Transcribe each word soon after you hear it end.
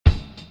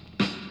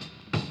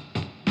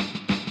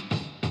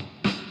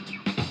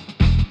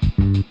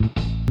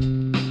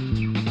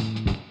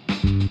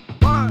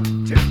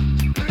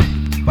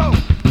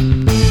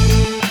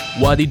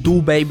what it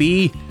do,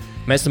 baby?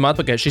 Mēs esam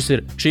atpakaļ.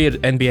 Šī ir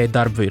NBA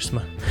darba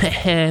virsma.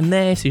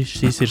 Nē,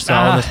 šis ir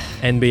saunas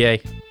NBA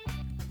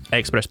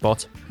Express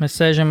pots. Mēs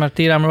sēžam ar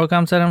tīrām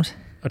rokām, cerams.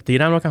 Ar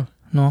tīrām rokām?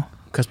 No.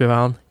 Kas pie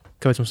vēlna?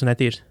 Kāpēc mums ir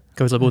netīrs?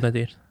 Kāpēc lai būtu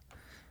netīrs?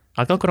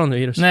 Atkal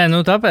koronavīrus? Nē,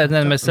 tāpēc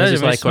mēs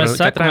sēžam. Mēs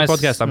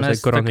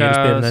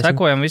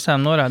sekojam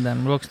visām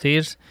norādēm. Rokas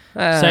tīrs.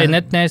 Seja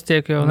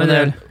netiek jau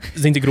nedēļu.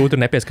 Zini, cik grūti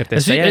ir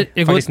nepieskarties sejai?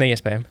 Faktiski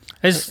neiespējami.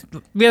 Es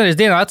vienreiz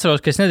dienā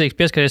atceros, ka es nedrīkst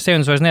pieskarties sevi,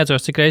 un es vairs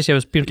neatceros, cik reizes jau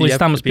līdz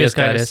tam es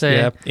pieskāries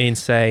sejai.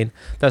 Insane.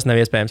 Tas nav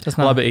iespējams.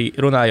 Labi,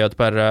 runājot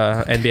par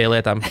NBA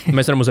lietām,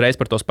 mēs varam uzreiz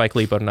par to Spike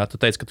Lee parunāt. Tu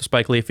teici, ka tu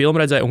Spike Lee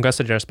filmu redzēji, un kas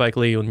ir ar Spike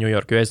Lee un New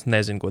York, jo es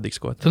nezinu, godīgi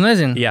skot. Tu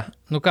nezini? Jā.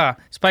 Nu kā,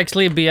 Spike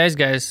Lee bija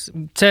aizgājis,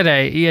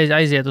 cerēja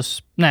aiziet uz,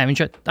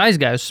 viņš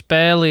aizgāja uz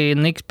spēli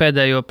Knicks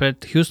pēdējo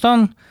pret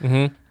Houstonu.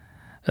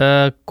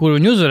 Kuru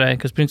viņi uzvarēja,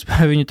 kas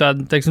principā viņu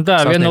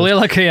viena no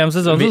lielākajām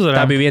sezonas uzvarēm.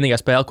 Tā bija vienīgā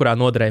spēle, kurā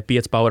noderēja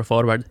 5 power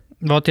forward.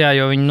 Jā,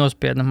 jo viņi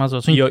nospieda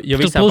mazos. Jo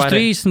plus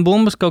 3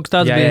 bumbas kaut kas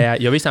tāds bija. Jā,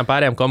 jo visām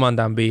pārējām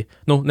komandām bija,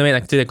 nevienā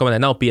citai komandai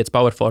nav 5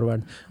 power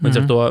forward.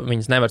 Līdz ar to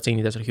viņas nevar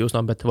cīnīties ar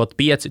Houstonu, bet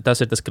 5, tas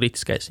ir tas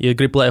kritiskais. Ja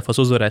grib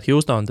playoffos uzvarēt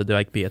Houstonu, tad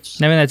vajag 5.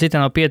 Nevienā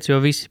citai nav 5, jo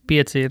visi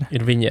 5 ir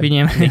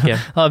viņiem.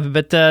 Labi,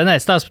 bet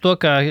stāsts par to,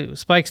 ka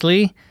Spike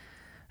Lee,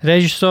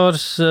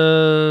 režisors,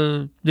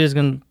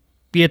 diezgan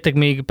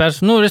ietekmīga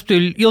persona,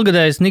 respektīvi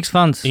ilgadējis Knicks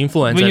fans.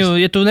 Influencers. Viņu,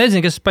 ja tu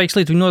nezini, kas Spike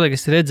Lee, viņu noteikti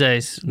esi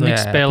redzējis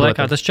Knicks spēlē,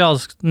 kā tas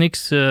čalis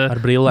Knicks ar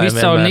brillēm.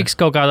 Visu savu Knicks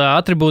kaut kādā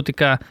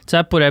atribūtikā,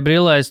 cepurē,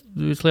 brillēs,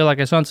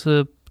 vislielākais fans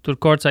tur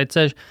kortsai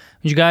ceļš.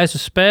 Viņš gājis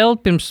uz spēli,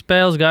 pirms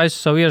spēles gājis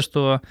uz savu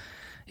ierasto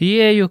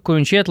ieeju, kur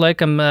viņš iet,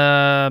 laikam,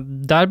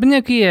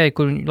 darbinieku ieeju,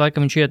 kur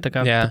laikam viņš iet tā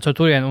kā caur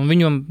turienu, un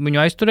viņu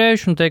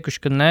aizturējuši un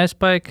teikuši, ka nē,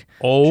 Spike.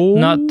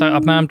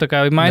 Apmēram tā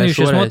kā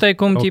mainījušies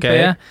noteikumi,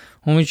 ķipa,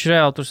 un viņš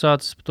reāli tur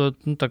sācis to,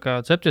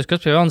 cepties, kas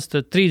pie vēlnes,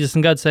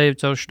 30 gadus eju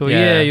caur šo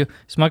ieeju,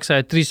 es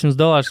maksāju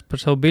 $300 par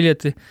savu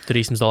biļeti.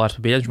 $300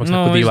 par biļeti, viņš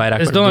maksāja kudī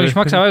vairāk. Es domāju, viņš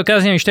maksāja,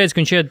 kādā ziņā viņš teica, ka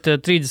viņš iet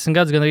 30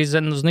 gadus gan arī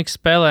uz Knicks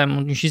spēlēm,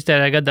 un viņš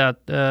iztērēja gadā,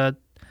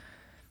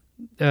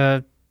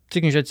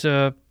 cik viņš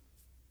teica,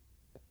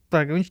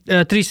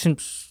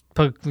 300,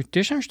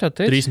 tiešām viņš tā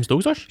teica?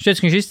 300,000? Viņš teica,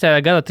 ka viņš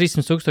iztērēja gadā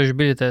 300,000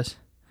 biļetēs.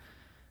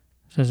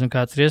 Es nezinu,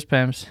 kāds ir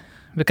iespējams.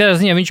 Bet kādā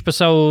ziņā viņš pa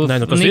savu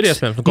tas ir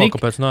iespējams,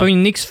 kāpēc nav. Pa viņu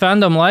Knicks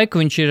fandom laiku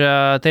viņš ir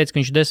teica, ka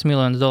viņš $10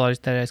 miljonus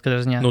iztērējis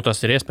kādā ziņā. Tas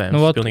ir iespējams.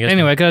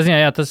 Anyway, kādā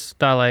ziņā, tas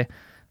tā, lai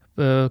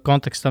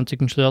kontekstam,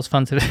 cik viņš liels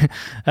fans ir.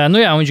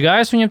 Viņš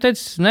gājis, viņam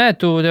teica, nē,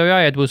 tev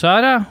jāiet būs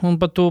ārā, un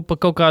pa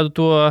kaut kādu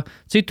to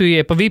citu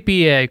ieeju, pa VIP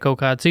ieeju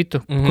kaut kādu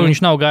citu, kur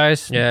viņš nav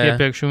gājis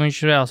iepriekš, un viņš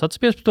reāls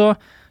atspies par to.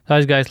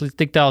 Aizgājis līdz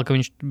tik tālu, ka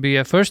viņš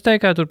bija first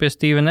takeā, tur pie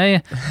Stevena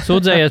Eja,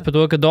 sūdzējies par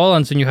to, ka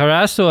Dolans viņu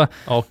harasso.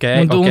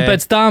 Un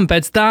pēc tam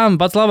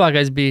pats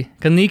labākais bija,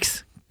 ka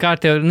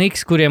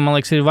Knicks, kuriem, man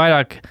liekas, ir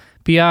vairāk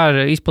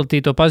PR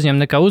izplatīja to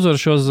paziņojumu nekā uzvaru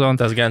šo sezonu.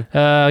 Tas gan.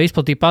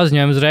 Izplatīja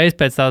paziņojumu uzreiz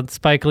pēc tāda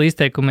Spike Lee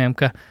izteikumiem,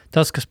 ka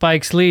tas, ka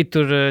Spike Lee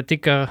tur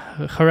tika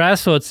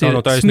harassots,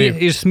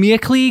 ir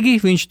smieklīgi.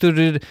 Viņš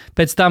tur ir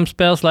pēc tam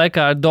spēles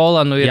laikā ar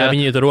Dolanu ir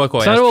viņi tur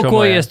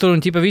sarokojies tur,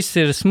 un viss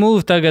ir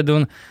smooth tagad,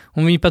 un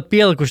viņi pat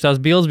pielikuši tās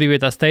bildes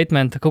bija tā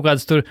statementa, kaut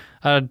kādas tur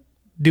ar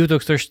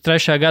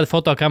 2003. Gada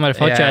fotokamera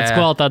fočētas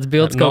kvalitātes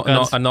bildes kaut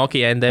kādas. Ar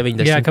Nokia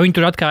N90. Jā, ka viņi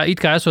tur it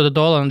kā esot ar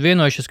Dolanu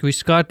vienojušies, ka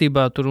viss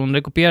kārtībā tur un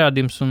reku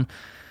pierādījums.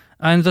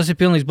 Tas ir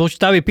pilnīgs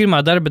bullshit. Tā bija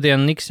pirmā darba diena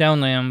Knicks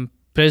jaunajam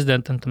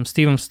prezidentam,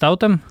 Stevam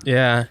Stautam.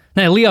 Jā.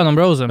 Nē, Leonam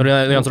Rozam.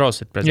 Leons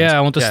Rose ir prezidents.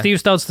 Jā, un tas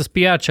Stevs Stauts, tas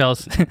PR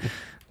čels.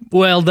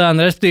 Well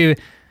done,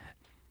 respektīvi.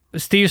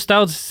 Stevs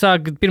Stauts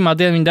sāk pirmā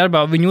diena viņa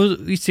darbā,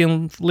 viņu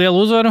izcīna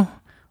lielu uzvaru.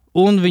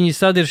 Un viņi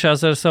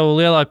sadiršās ar savu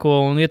lielāko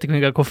un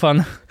ietekmīgāko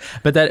fanu.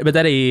 Bet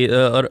arī,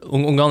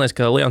 un galvenais,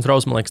 ka Leons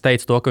Rose, man liekas,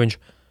 teica to, ka viņš,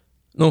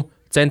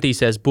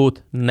 centīsies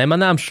būt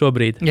nemanāms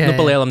šobrīd.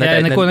 Palielam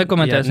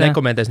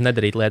nekomentēs,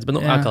 nedarīt lietas,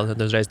 bet, atkal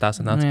dažreiz tā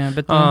sanāca. Jā,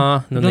 bet,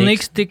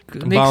 Knicks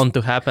bound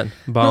to happen.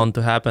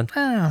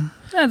 Jā,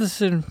 tas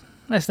ir,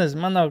 es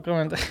nezinu, man nav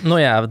komentēt.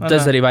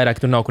 Tas arī vairāk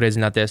tur nav kur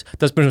iedzināties.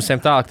 Tas, pirms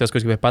visiem tālāk, tas, ko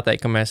es gribēju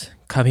pateikt, ka mēs,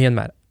 kā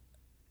vienmēr,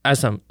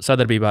 esam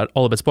sadarbībā ar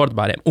Olibet sporta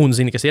bāriem. Un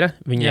zini, kas ir?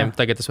 Viņiem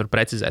tagad tas var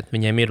precizēt.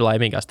 Viņiem ir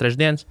laimīgās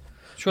trešdienas.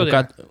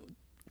 Šodien?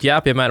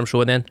 Piemēram,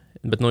 šodien.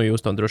 Bet,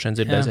 jūs to droši vien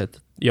dzirdēsiet.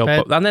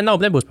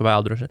 Nebūs pa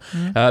vēlu droši vien.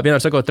 Vienmēr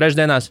sakot,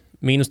 trešdienās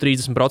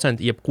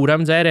 -30%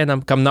 jebkuram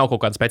dzērienam, kam nav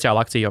kaut kāda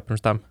speciāla akcija jau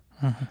pirms tam.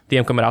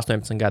 Tiem, kam ir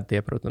 18 gadi,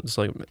 tie,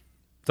 protams,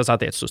 tas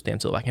attiecas uz tiem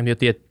cilvēkiem,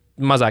 jo tie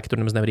mazāki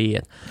tur nemaz nevar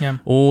iet.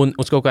 Un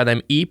uz kaut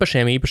kādiem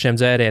īpašiem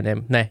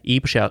dzērieniem,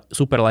 īpašajā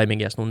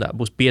superlaimīgajā stundā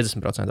būs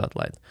 50%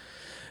 atlaide.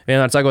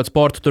 Vienmēr sakot,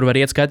 sportu tur var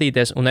iet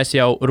skatīties, un es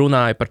jau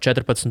runāju par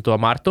 14.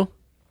 martu,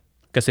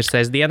 kas ir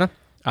sestdiena,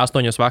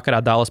 8.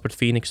 vakarā Dallas pret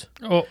Phoenix.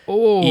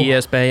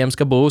 Iespējams,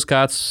 ka būs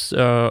kāds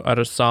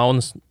ar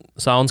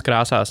saunas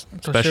krāsās.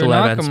 Tas ir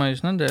nākamais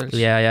nedēļas.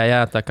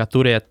 Jā, tā kā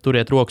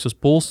turiet rokas uz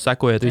pulsu,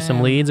 sekojiet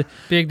visam līdzi.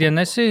 Piektdien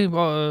esi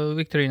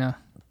Viktorīnā?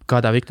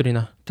 Kādā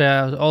Viktorīnā?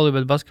 Tajā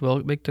Olibet basketbola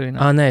Viktorīnā.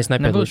 Nē, es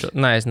nepiedalīšu.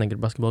 Nē, es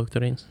negribu basketbola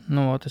Viktorīnas.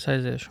 Es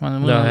aiziešu.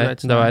 Man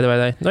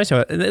Davai.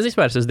 Es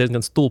vispār esmu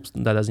diezgan stulbs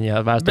tādā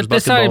ziņā vēstures basketbolā. Bet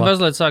es arī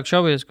mazliet sāku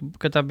šaubies,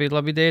 ka tā bija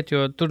laba ideja,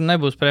 jo tur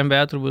nebūs par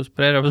NBA, tur būs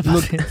par Eiropas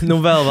basketbolu.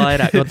 Vēl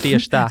vairāk,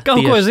 tieši tā.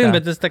 Kaut ko zinu,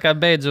 bet es tā kā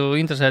beidzu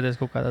interesēties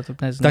kaut kādā, tur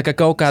nezinu. Tā kā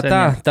kaut kā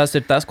tā, tas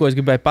ir tas, ko es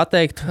gribēju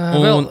pateikt.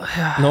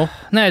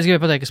 Nē, es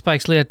gribēju pateikt, ka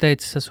Spaiks Lieta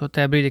teica,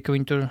 tajā brīdī, ka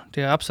viņi tur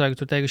tie apsargi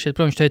tur teikušiet,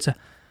 prom, viņš teica,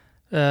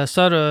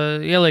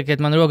 ieliekiet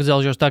man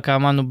rokdzelžos tā kā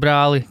manu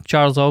brāli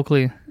Čārls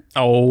Oaklī.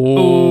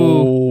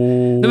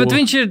 Bet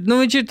viņš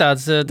ir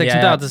tāds,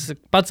 teiksim, tāds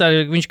pats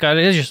arī, viņš kā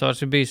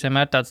režisors ir bijis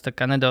vienmēr tāds tā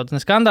kā nedaudz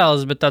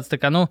neskandāls, bet tāds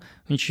tā kā,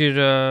 viņš ir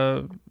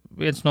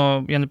viens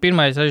no, ja ne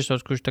pirmais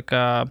režisors, kurš tā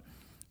kā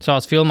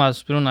savās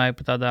filmās runāja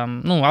par tādām,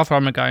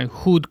 afroamerikāņu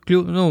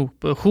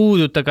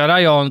hūdu tā kā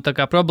rajonu, tā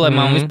kā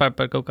problēmām un vispār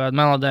par kaut kādu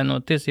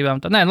melodēno tiesībām.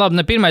 Nē, labi,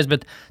 ne pirmais,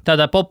 bet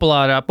tādā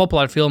populāra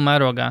filmu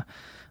mērogā.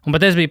 Un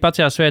pat es biju pats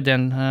jau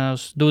svētdien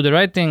uz Do the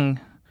Right Thing,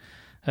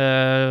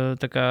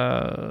 tā kā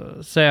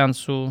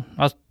seansu,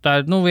 tā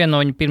ir, viena no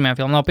viņa pirmajām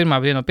filmām, nav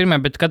viena no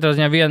pirmajām, bet katrā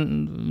ziņā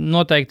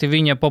noteikti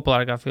viņa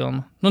populārākā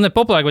filma. Ne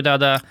populārākā, bet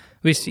tādā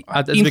visi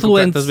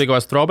influence. Tas bija kaut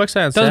kāds throwback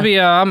seans? Tas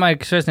bija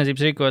Amerikas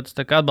Vēstniecības rīkots,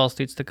 tā kā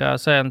atbalstīts tā kā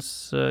seans,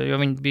 jo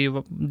viņi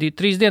bija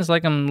 3 dienas,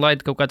 laikam,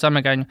 laida kaut kāds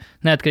amerikāņu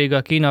neatkarīgā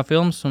kino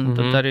films, un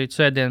tad arī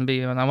svētdien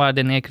bija manā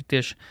vārdienā iekrit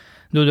tieši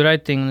Do the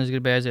Right Thing, un es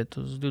gribēju aiziet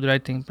uz Do the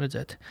Right Thing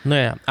redzēt.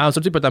 Jā. Un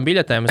starp par tām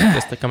biļetēm,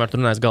 es kamēr tur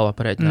runāju galvā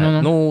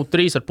pareiķināju.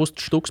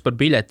 3,5 štuks par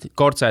biļeti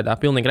Kortsēdā,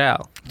 pilnīgi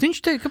reāli.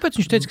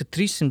 Kāpēc viņš teica, ka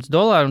 $300,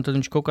 un tad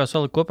viņš kaut kā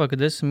salika kopā,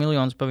 ka 10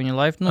 miljonus pa viņa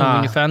life,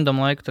 viņa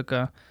fandom laiku, tā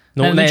kā...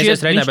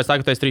 es reiķināju pēc tā,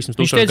 ka tu esi 300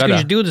 tūkstoši gadā. Viņš teica, ka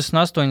viņš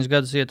 28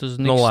 gadus iet uz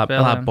Knicks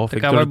spēlēm.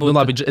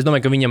 Labi, es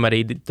domāju, ka viņam arī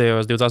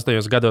tajos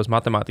 28 gados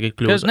matemātika ir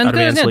kļūst ar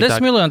viens sliktāk.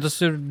 10 miljoni, tas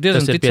ir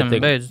diezgan ticami,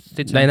 beidz.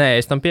 Nē,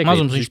 es tam piekrītu.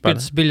 Mazums viņš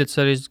pircis biļetes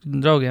arī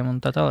draugiem un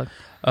tā tālāk.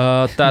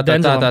 Tā,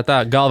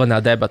 galvenā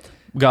debata.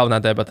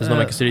 Es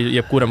domāju, kas ir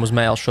jebkuram uz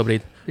mēles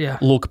šobrīd.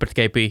 Luka pret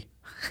KP.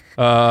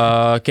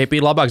 KP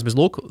ir labāks bez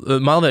Luka.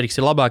 Malveriks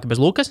ir labāks bez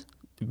Lukas.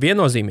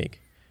 Viennozīmīgi.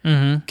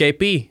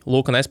 KP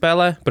Luka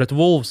nespēlē pret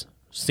Wolves.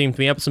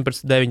 111 pret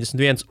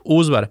 91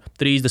 uzvara,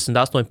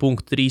 38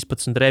 punktu,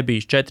 13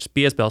 rebīši, 4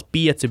 piespēles,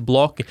 5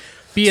 bloki,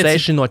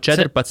 6 no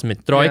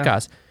 14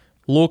 trojkās.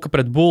 Luka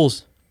pret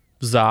Bulls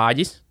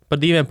zāģis par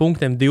 2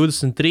 punktiem,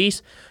 23,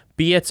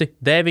 5,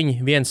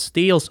 9, 1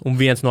 stīls un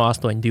 1 no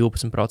 8,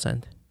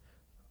 12%.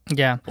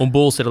 Jā. Un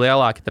Bulls ir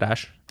lielāki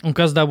traši. Un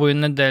kas dabūja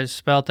nedēļas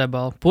spēlētāju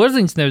balvu?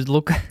 Porziņš, nevis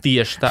Luka.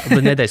 Tieši tā, bet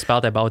nedēļas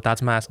spēlētāju balvu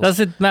tāds mēsls.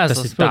 Tas ir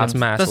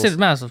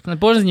mēsls.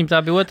 Porziņam tā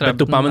bija otrā. Bet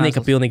tu pamanīji,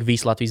 ka pilnīgi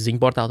visi Latvijas ziņu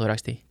portāli to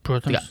rakstīja.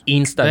 Protams.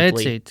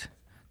 Instantly.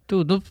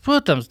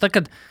 Protams,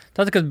 tad,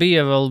 kad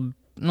bija vēl,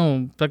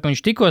 tā, kad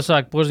viņš tikko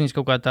sāka Porziņš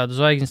kaut kā tādu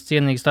zvaigznes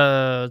cienīgs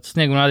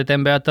sniegumu rādīt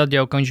NBA, tad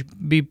jau, ka viņš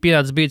bija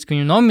pienācis brīdis, ka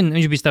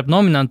viņš bija starp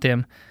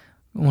nominantiem.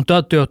 Un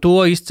tad jau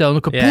to izcēla,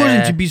 ka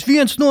Porziņš bija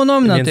viens no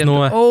nominantiem.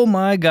 Oh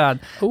my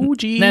God.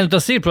 Nē,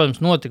 tas ir,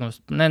 protams,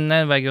 notikums.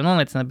 Nevajag jau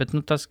noliecināt, bet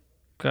tas,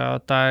 ka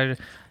tā ir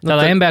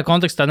tādā NBA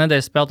kontekstā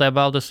nedēļas spēlētāja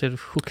balva, tas ir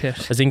who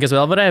cares. Es zinu, kas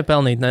vēl varēja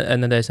pelnīt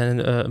nedēļas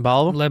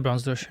balvu.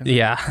 Lebrons droši vien.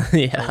 Jā.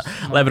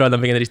 Lebronam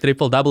bija arī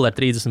triple-double ar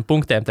 30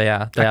 punktiem tajā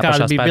pašā spēlē.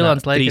 Kāda bija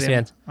bilants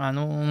Lakeriem?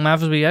 3-1.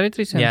 Mavs bija arī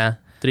 3-1? Jā,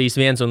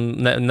 3-1 un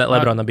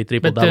Lebronam bija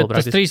triple-double.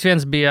 Bet tas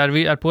 3-1 bija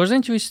ar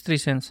Porziņu viss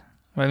 3-1?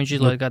 Vai viņš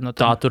izlaiž kādu no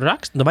tām? Tā tur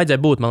raksta.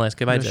 Vajadzēja būt, man liekas,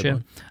 ka vajadzēja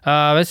būt.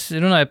 Es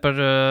runāju par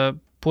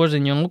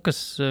Porziņu un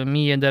Lukas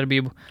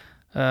miedarbību.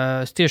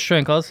 Es tieši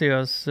šodien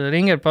klausījos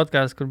Ringer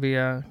podcastu, kur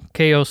bija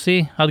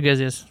KOC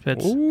atgriezies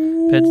pēc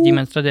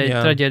ģimenes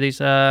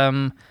traģēdijas.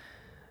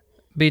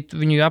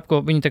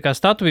 Viņu tā kā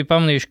statu bija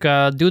pamanījuši,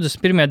 ka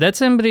 21.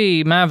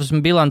 decembrī Mavs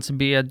bilance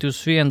bija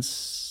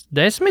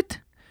 21-10,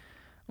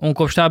 un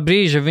kopš tā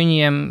brīža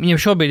viņiem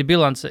šobrīd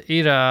bilance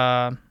ir...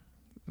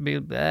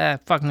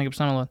 negribu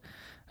samalot.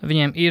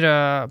 Viņiem ir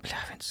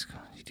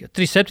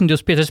 3-7,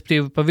 25,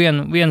 respektīvi pa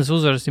vienas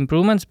uzvaras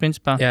improvements,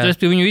 principā.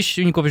 Respektīvi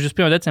viņu kopš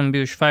 21. decembra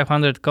bijuši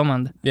 500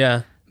 komanda.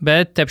 Jā.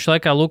 Bet tepši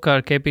laikā Luka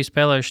ar KP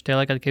spēlējuši tie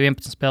laikā tikai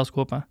 11 spēles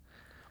kopā.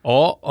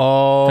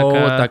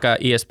 Tā kā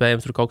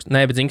iespējams tur kaut kas...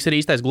 Nē, bet zini, kas ir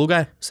īstais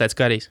glugāja? Sets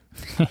Karijs.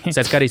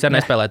 Sets Karijs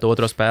arī nespēlē to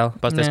otro spēli.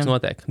 Pastāst, kas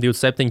notiek.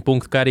 27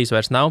 punktu Karijs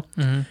vairs nav.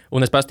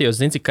 Un es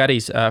pastījos, zini, cik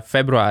Karijs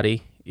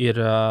februārī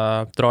ir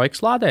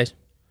trojkas lādējis?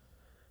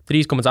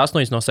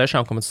 3,8 no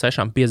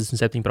 6,6,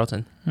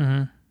 57%.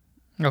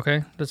 Ok,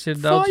 tas ir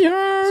daudz.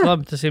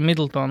 Labi, tas ir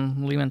Middleton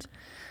līmenis.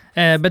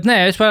 Bet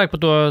nē, es vairāk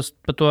par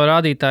to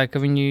rādītāju, ka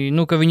viņi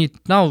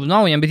nav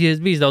viņiem, bet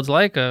bijis daudz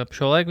laika,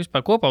 šo laiku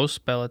vispār kopā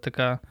uzspēlēt. Tā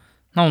kā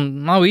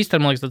nav īsti,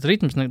 man liekas, tāds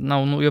ritms, nav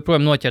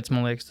joprojām noķerts,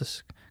 man liekas,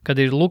 tas, kad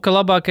ir Luka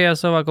labākajā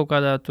savā kaut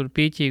kādā tur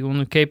pīķī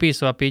un KP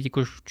savā pīķī,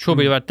 kurš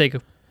šobrīd var teikt,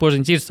 ka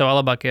Porziņš ir savā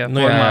labākajā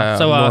formā,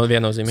 savā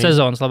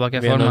sezonas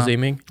labākajā formā.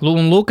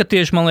 Un Luka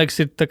tieši, man liekas,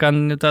 ir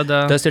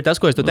tādā... Tas ir tas,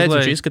 ko es tu teicu,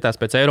 viņš izskatās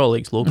pēc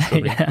Eurolīgas Lukas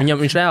šobrīd.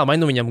 Viņš reāli, vai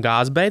nu viņam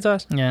gāze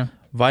beidzās,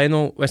 Vai,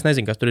 es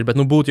nezinu, kas tur ir, bet,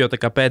 būtu jau tā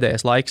kā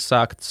pēdējais laiks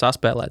sākt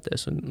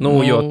saspēlēties. Un,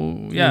 jo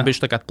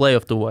viņš tā kā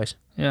playoff tuvojas.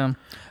 Jā.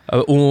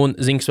 Un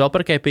zini, kas vēl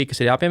par KP, kas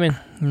ir jāpiemina?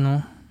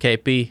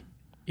 KP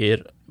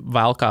ir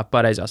vēl kā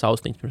pareizās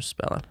austiņas pirms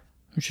spēlēm.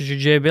 Viņš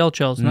ir JBL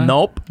čels, ne?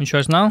 Nope. Viņš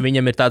vairs nav?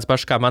 Viņam ir tāds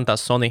pašs kā man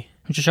tās Sony.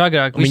 Viņš ir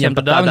agrāk, viņam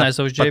pat dāvināja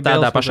savus JBL.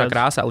 Tādā pašā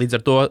krāsā, līdz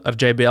ar to ar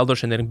JBL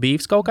droši vien ir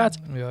beefs kaut kāds.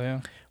 Jā.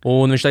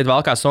 Un viņš teica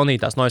vēl kā Sony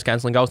tās noise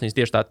cancelling austiņas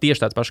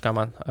tieši tāds pašs kā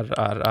man,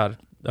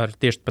 ar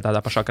tieši tādā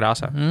pašā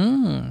krāsā.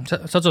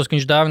 Sacos, ka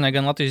viņš dāvināja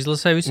gan Latvijas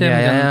izlasē visiem,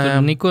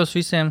 gan Nikos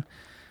visiem.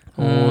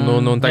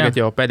 Un tagad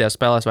jau pēdējās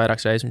spēlēs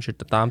vairākas reizes viņš ir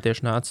tām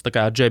tieši nācis. Tā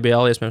kā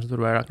JBL iespējams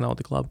tur vairāk nav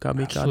tik labi, kā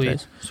bija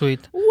kādreiz.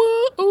 Sweet.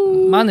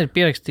 Man ir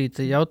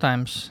pierakstīta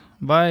jautājums,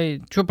 vai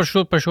par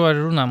šo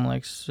arī runā, man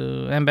liekas,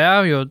 NBA,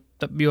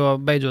 jo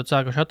beidzot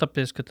sākuši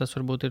attapties, ka tas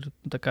varbūt ir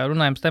tā kā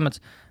runājums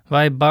temats,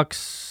 vai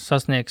Bucks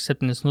sasniegs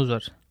 70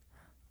 uzvaras?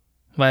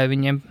 Vai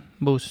viņiem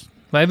būs?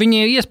 Vai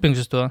viņi iesprings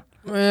uz to?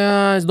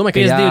 Jā, es domāju,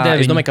 ka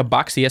es domāju, ka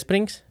Bucks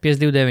iesprings.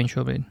 52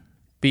 šobrīd.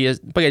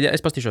 Pagaidiet,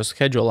 es pastīšos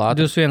schedule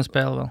ātri. 21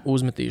 spēle vēl.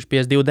 Uzmetīšu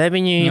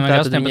 52,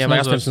 tātad viņiem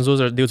 18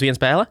 uzvaras, 21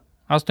 spēle?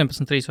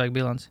 18-3 vajag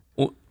bilanci.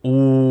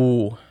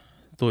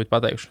 Tūlīt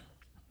pateikšu.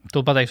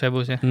 Tu pateiksi, vai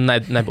būs, ja?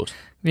 Nebūs.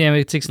 Viņiem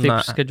ir cik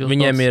stiprs schedule?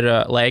 Viņiem ir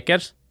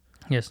Lakers,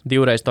 yes.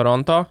 2 reiz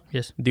Toronto,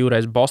 yes. 2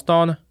 reiz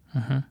Bostona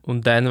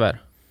un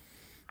Denver.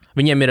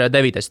 Viņiem ir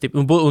 9.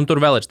 Un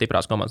tur vēl ir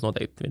stiprās komandas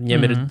noteikti.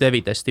 Viņiem ir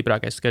 9.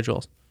 stiprākais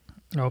schedules.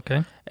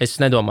 Okay. Es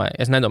nedomāju,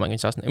 ka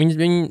viņi sasniegs.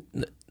 Viņi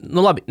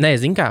labi,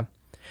 nezinu kā.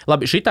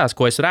 Labi, šitās,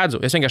 ko es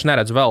redzu, es vienkārši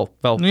neredzu vēl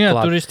jā,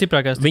 tur ir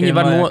stiprākās.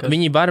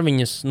 Viņi var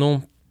viņas,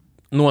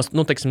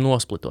 teiksim,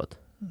 nosplitot.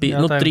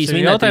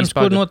 Jautājums,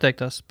 kur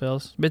noteiktās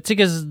spēles. Bet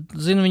cik es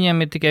zinu,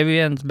 viņiem ir tikai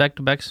viens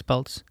back-to-back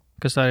spēles,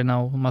 kas arī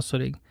nav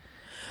mazsvarīgi.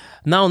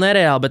 Nav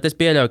nereāli, bet es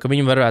pieļauju, ka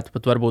viņi varētu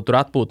pat varbūt tur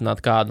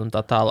atpūtināt kādu un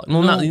tā tālāk.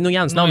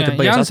 Jānis nav tā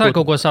baigas. Jānis arī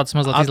kaut ko sācis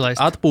mazliet izlaist.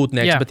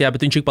 Atpūtnieks,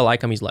 bet viņš ik pa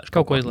laikam izlaiž.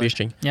 Kaut ko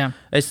izlaiž.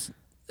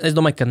 Es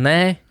domāju, ka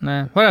nē.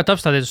 Varētu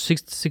apstāties uz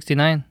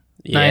 69.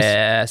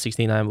 Jā,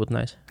 69 būtu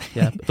nice.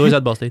 Jā, to es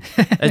atbalstītu.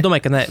 Es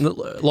domāju, ka nē.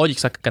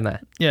 Loģika saka, ka nē.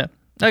 Jā.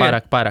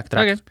 Pārāk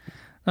traks.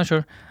 Not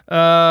sure.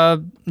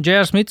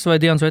 J.R. Smits vai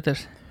Dions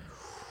Waiters?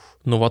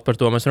 Par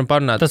to mēs varam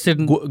parunāt. Tas ir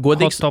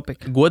hot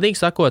topic. Godīgi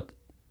sakot,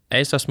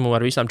 es esmu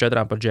ar visām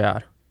 4 par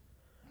J.R.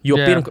 Jo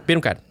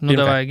pirmkārt.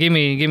 Davai, give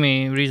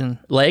me reason.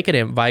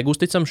 Lakeriem vajag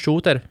uzticam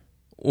shooter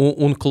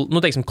un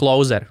teiksim,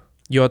 closer.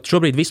 Jo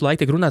šobrīd visu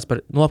laiku tiek runāts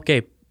par,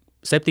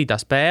 7.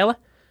 spēle,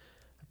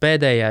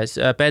 pēdējās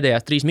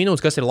 3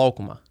 minūtes, kas ir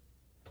laukumā.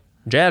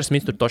 J.R.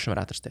 Smits tur toši var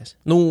atrasties.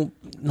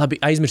 Labi,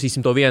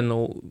 aizmirsīsim to vienu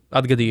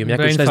atgadījumu,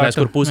 ka viņš nezināja,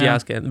 kur pusi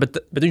jāskrien, bet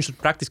viņš tur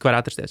praktiski var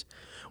atrasties.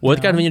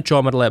 Otrkārt, viņi ir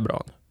čom ar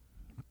Lebronu.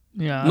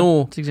 Jā,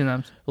 cik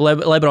zināms.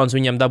 Lebrons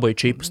viņam dabūja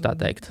čipus, tā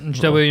teikt. Viņš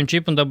dabūja viņam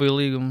čipu un dabūja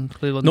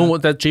līgumu.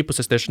 Tad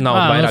čipus es tieši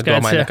naudu vairāk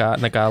domāju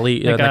nekā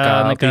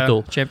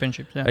titulu.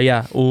 Championship, jā,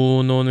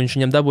 un viņš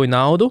viņam dabūja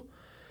naudu.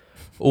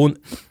 Un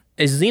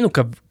es zinu,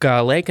 ka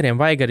Lakeriem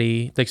vajag arī,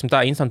 teiksim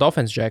tā, instant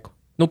offense džeku.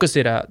 Kas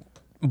ir ar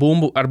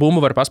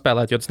bumbu var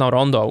paspēlēt, jo tas nav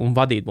Rondo un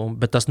vadīt bumbu,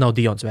 bet tas nav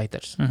Dions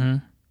Waiters.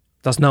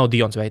 Tas nav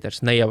Dions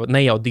Waiters, ne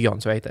jau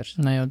Dions Waiters.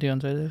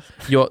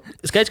 Jo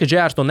skaidrs, ka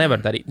J.R. to nevar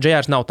darīt.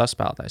 J.R. nav tas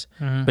spēlētājs.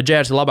 Bet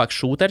J.R. ir labāks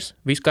šūters.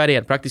 Visu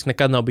karjeru praktiski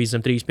nekad nav bijis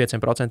zem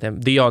 35%.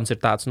 Dions ir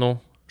tāds,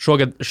 šo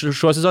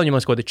sezonu viņam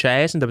kaut ir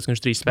 40, tāpēc, ka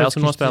viņš 3 spēles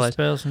ir nospēlējis. 3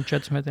 spēles un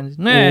 4 metienus.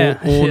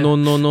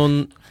 Un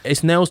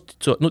es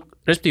neuzticu,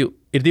 respektīvi,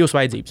 ir 2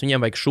 vajadzības.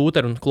 Viņiem vajag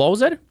šūteru un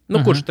closeru,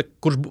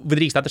 kurš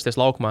drīkst atrasties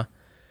laukumā,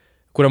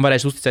 kuram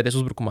varēs uzticēties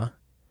uzbrukumā.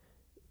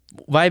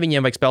 Vai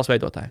viņiem vajag spēles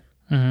veidotāju?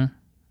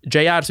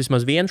 J.R.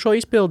 vismaz vienu šo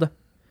izpilda.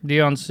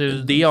 Dions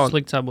ir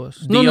slikts abos.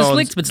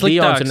 Slikts, bet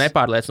sliktāks. Dions ir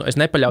nepārliecinošs. Es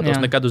nepaļautos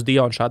nekad uz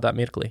Dionu šādā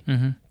mirklī,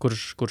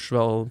 kurš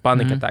vēl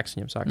panika attacks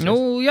viņam sāksies.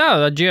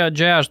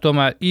 J.R.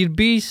 tomēr ir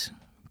bijis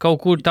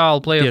kaut kur tālu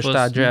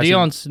playoffos.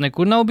 Dions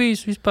nekur nav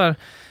bijis vispār.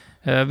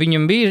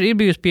 Viņam ir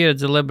bijusi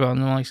pieredze ar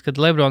Lebronu. Man liekas, kad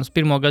Lebrons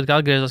pirmo gadu,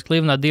 kad atgriezās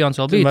Clevelandā, Dions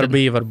vēl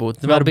bija.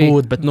 Varbūt,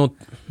 bet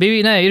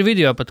ir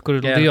video pat, kur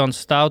Dions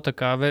stāv tā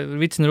kā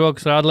vicina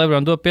rokas, rāda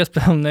Lebronu, do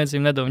piespēli,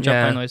 nedomā, viņš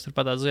apvainojas tur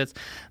patās vietas.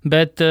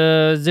 Bet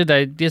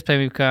dzirdēju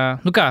iespējami,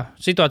 ka,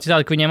 situācija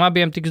tāda, ka viņiem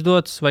abiem tiks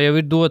dots, vai jau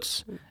ir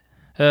dots,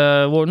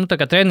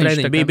 tā kā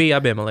treniņš. Bija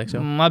abiem, man liekas.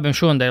 Abiem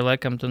šonadēļ,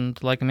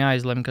 laikam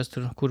jāizlem, kas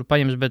tur, kuru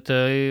paņems, bet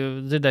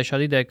dzirdēju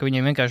šādu ideju, ka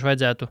viņiem vienkārši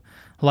vajadzētu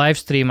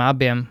live streamā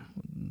abiem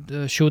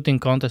shooting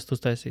contestu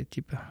uztaisīt,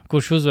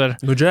 kurš uzvar.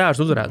 J.R.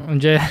 uzvarētu.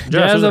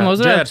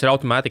 J.R. ir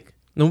automātika.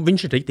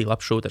 Viņš ir rīktīgi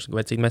labs šūters,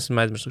 vai cik mēs esam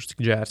aizmirsuši,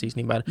 cik J.R.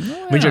 īstenībā ir.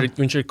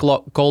 Viņš ir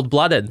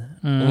cold-blooded,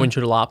 un viņš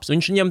ir labs.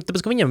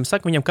 Tāpēc,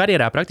 ka viņam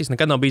karjerā praktiski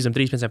nekad nav bijis zem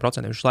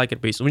 35%, viņš laika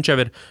ir bijis, un viņš jau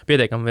ir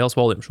pietiekami liels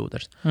volume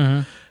šūters.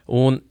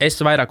 Un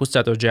es vairāk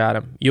uzticētos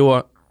J.R. jo,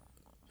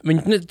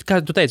 kā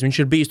tu teici,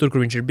 viņš ir bijis tur,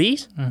 kur viņš ir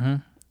bijis,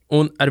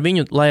 un ar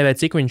viņu, lai vai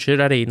cik viņš ir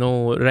arī,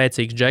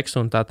 rēcīgs džeks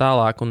un tā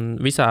tālāk, un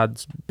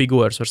visādas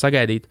figūras var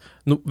sagaidīt,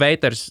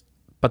 Waiters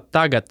pat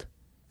tagad,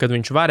 kad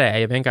viņš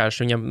varēja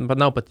vienkārši, viņam pat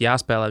nav pat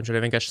jāspēlē, viņš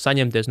varēja vienkārši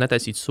saņemties,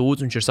 netaisīt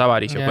sūdzu, viņš ir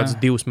savārījis jau kāds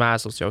 2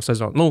 mēslus jau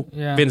sezonu. Nu,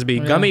 viens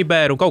bija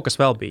gamībēr un kaut kas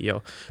vēl bija jau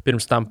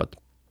pirms tam pat.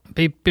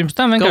 Pirms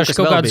tam vienkārši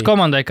kaut kādas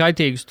komandai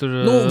kaitīgas tur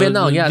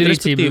vienalga,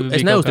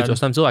 es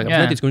neuzticos tam cilvēkam,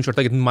 es neticu, ka viņš var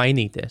tagad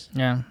mainīties.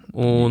 Jā.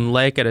 Un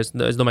Lakers,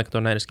 es domāju, ka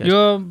to neriskēs.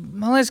 Jo,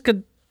 man liekas, ka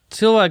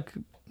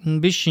cilvēki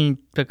bišķiņ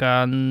tā kā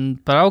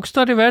par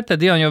augstu arī vērtē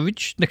Dionu, jo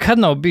viņš nekad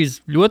nav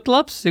bijis ļoti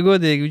labs, ja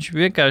godīgi, viņš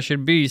vienkārši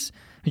ir bijis,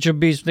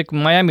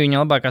 Miami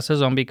viņa labākā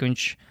sezona bija, ka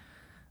viņš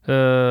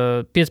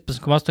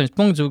 15,8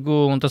 punktus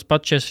un tas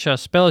pats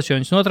 46 spēles, jo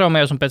viņš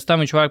notraumējās, un pēc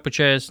tam viņš vairāk pa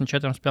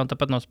 44 spēlēm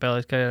tāpat nav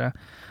spēlējis karjerā.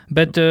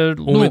 Bet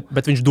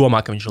viņš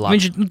domā, ka viņš ir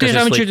labs.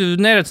 Viņš ir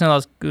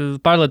neracionāls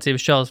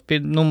pārliecības čalis,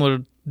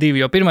 numur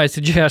 2, jo pirmais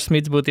ir J.R.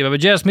 Smits būtībā,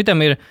 bet J.R.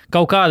 Smitam ir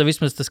kaut kāda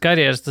vismaz tas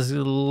karjeras, tas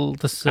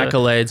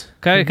accolades.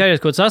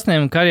 Karjeras kaut kāds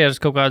sasniegums, karjeras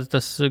kaut kāds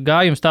tas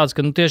gājums tāds,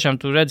 ka tiešām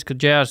tu redzi, ka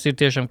J.R. ir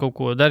tiešām kaut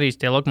ko darījis,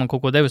 tie Lokman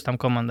kaut ko devis tām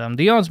komandām.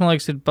 Dions, man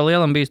liekas, ir pa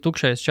lielam bijis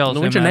tukšais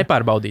čalis. Viņš ir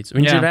nepārbaudīts.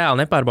 Viņš ir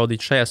reāli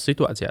nepārbaudīts šajās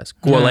situācijās,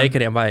 ko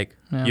Lakeriem vajag.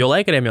 Jo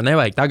Lakeriem jau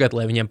nevajag tagad,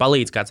 lai viņiem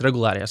palīdz kāds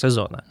regulārajā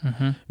sezonā.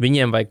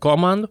 Viņiem vajag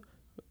komandu,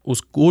 uz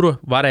kuru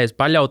varēs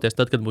paļauties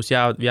tad, kad būs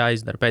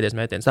jāizdara pēdējais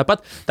mētienis.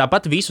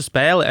 Tāpat visu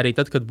spēli, arī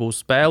tad, kad būs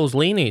spēle uz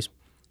līnijas,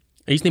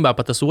 īstenībā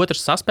pat tas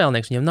otrs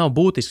saspēlnieks viņam nav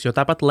būtisks, jo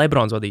tāpat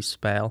Lebrons vadīs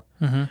spēli.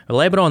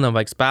 Lebronam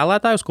vajag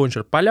spēlētājus, ko viņš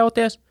var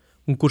paļauties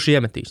un kurš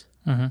iemetīs.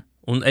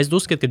 Un es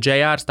uzskatu, ka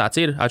JR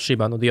tāds ir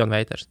atšķirībā no Diona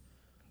Waiters.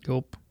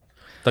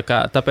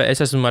 Tāpēc es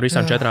esmu ar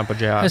visām 4 par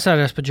JR. Es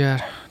arī esmu par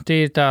JR.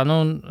 Tīri tā,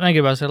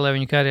 negribās arī, lai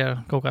viņa karjera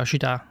kaut kā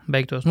šitā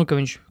beigtos. Ka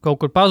viņš kaut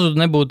kur pazuda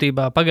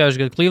nebūtībā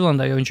pagājušajā gadā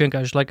Clevelandā, jo viņš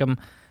vienkārši, laikam,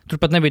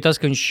 turpat nebija tas,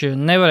 ka viņš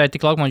nevarēja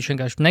tik laukumā, viņš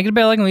vienkārši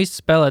negribēja, laikam,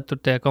 īsti spēlēt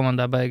tur tajā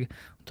komandā beigi.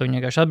 To viņš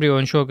vienkārši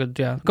atbrīvoja un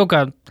šogad, kaut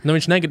kā...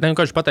 viņš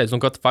vienkārši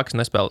pateica, ko tu faks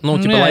nespēlē.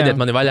 Laidiet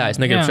mani vaļā,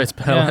 es negribu šeit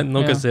spēlēt,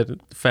 kas ir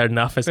fair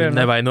enough, es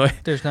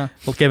nevainoju. Tieši tā.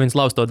 Kevins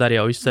Lavs to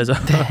darīja jau visu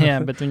sezonu.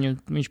 Jā, bet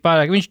viņš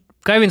pārāk...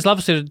 Kevins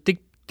Lavs ir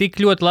tik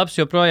ļoti labs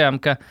joprojām,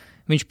 ka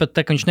viņš pat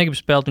tā, ka viņš negrib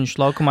spēlēt, viņš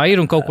laukumā ir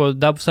un kaut ko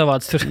dabu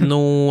savāds tur.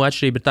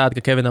 Atšķirība ir tāda,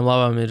 ka Kevinam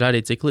Lavam ir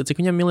arī cik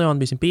viņam miljoni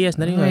bija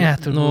 150, arī? Jā,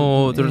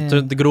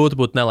 tur grūti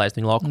būtu nelaist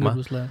viņu laukumā.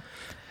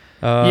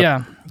 Jā,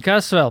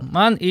 kas vēl?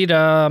 Man ir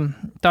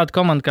tāda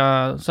komanda kā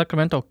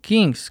Sacramento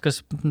Kings, kas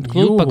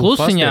pa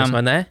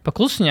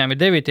klusiņām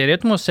ir 9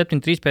 rietumos,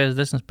 7-3 pēc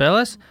 10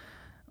 spēlēs.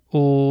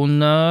 Un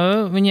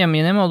viņiem,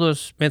 ja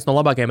nemaldos, viens no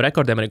labākajiem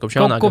rekordiem arī kopš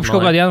jaunā gada. Kopš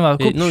kaut kāda janvāra.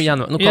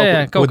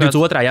 Kaut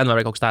 22.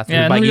 janvārā kaut kas tāds.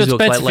 Jā,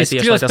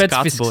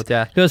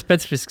 ļoti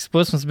specifisks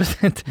posms,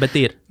 bet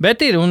ir.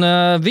 Bet ir, un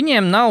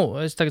viņiem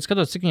nav, es tagad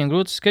skatos, cik viņiem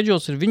grūts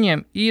schedules ir,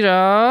 viņiem ir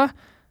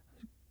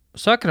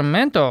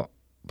Sacramento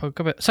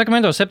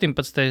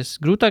 17.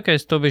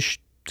 grūtākais, to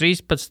bišķi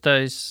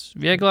 13.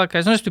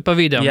 vieglākais, es biju pa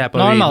vidām.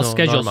 Normāls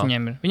schedules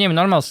viņiem ir. Viņiem ir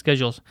normāls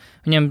schedules.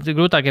 Viņiem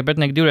grūtākie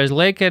pretinieki 2 reizes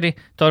Lakeri,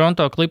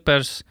 Toronto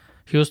Clippers,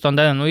 Houston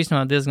Denver,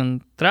 īstenībā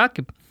diezgan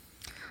traki.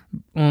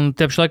 Un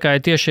te pašlaikā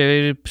tieši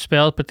ir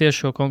spēle par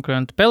tieši šo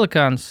konkurentu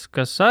Pelicans,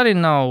 kas arī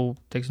nav,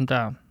 teiksim tā,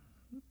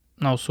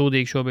 nav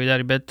sūdīgi šobrīd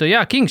arī, bet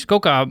Kings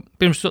kaut kā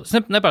pirms,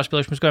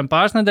 nepārspēlēšu pirms kādiem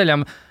pāris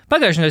nedēļām,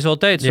 pagājušajā nedēļā vēl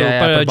teicu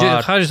par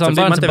Harrisonu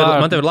Barnes Bāru.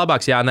 Man tev ir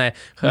labāks,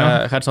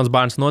 Harrisons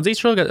Barnes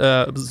nodzīs šo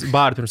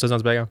Bāru pirms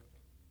sezonas beigām.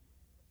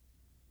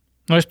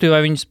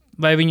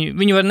 Vai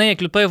viņi var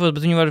neiekļūt play-offos,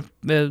 bet viņi var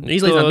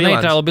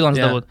neitrālu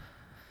bilanci dabūt?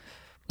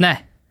 Nē.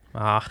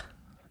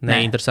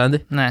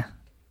 Neinteresanti? Nē.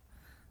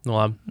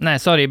 Labi. Nē,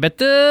 sorry,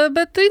 bet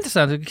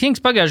interesanti.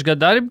 Kings pagājušajā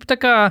gadā arī tā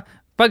kā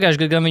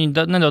pagājušajā gadā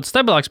viņi nedaudz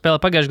stabilāk spēlē.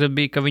 Pagājušajā gadā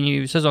bija, ka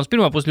viņi sezonas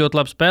pirmā pusi ļoti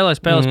labi spēlē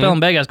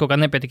un beigās kaut kā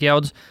nepietika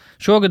jaudas.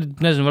 Šogad,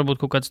 nezinu, varbūt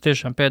kaut kāds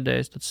tiešām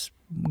pēdējais tāds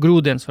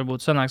grūdienis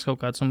varbūt sanāks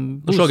kaut kāds.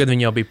 Šogad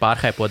viņi jau bija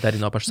pārhēpoti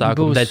arī no paša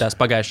sākuma. Dēļ tās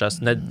pagājušās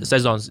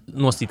sezonas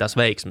nostītās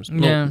veiksmes.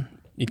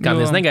 It kā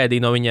neviens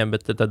negaidīja no viņiem,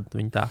 bet tad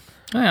viņi tā.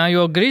 Jā,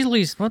 jo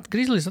Grizzlies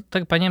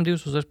tagad paņēma 2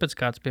 uzvaras pēc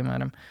kāds,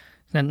 piemēram.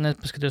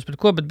 Nepaskatījos pret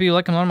ko, bet bija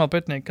laikam normāli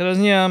pretinieki. Kad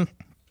ziņā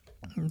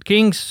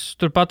Kings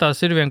turpatās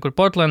ir vien, kur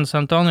Portland,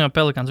 San Antonio,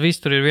 Pelicans, viss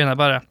tur ir vienā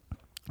barā.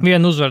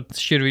 Vienu uzvaru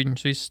šķir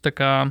viņus visus, tā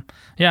kā,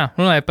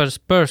 runāja par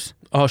Spurs.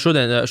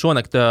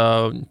 Šonakt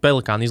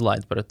Pelicani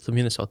izlaida pret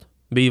Minnesota.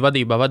 Bija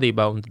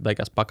vadībā un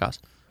beigās pakās.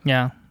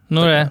 Jā,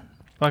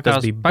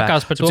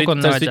 pakās par to, ko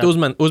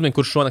nevajadzētu. Uzmini,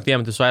 kurš šonakt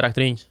iemetis vairāk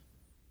trīņus?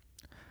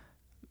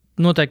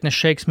 Noteikti ne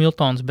Šeiks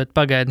Miltons, bet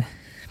pagaidi.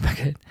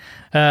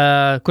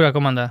 Kurā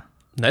komandā?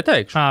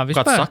 Neteikšu.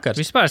 Kāds sakars?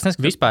 Vispār es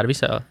neskatos. Vispār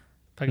visā.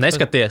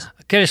 Neskaties.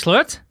 Keris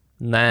Lords?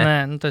 Nē,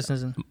 tas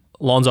nezinu.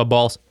 Lonzo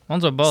Balls.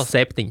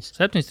 7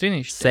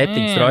 trīnīši.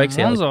 7 trojkas.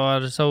 Lonzo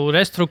ar savu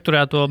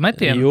restruktūrēto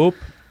metienu.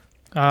 Jup.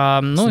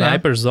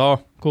 Sniper Zo.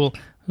 Cool.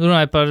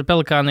 Runāju par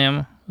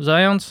Pelikāniem.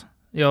 Zions.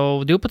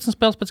 Jau 12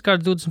 spēles pēc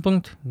kārtas 20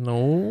 punkti.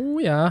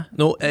 Jā.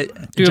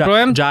 Tu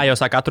joprojām? Džājo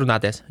sāk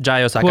atrunāties.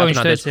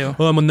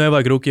 Man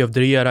nevajag Rookie of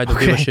the Year.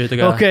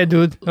 Ok,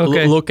 dude.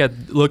 Okay.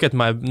 Look at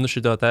my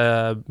šito te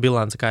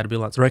bilanci, kā ir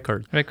bilants.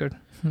 Record.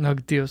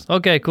 Divs.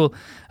 Ok, cool.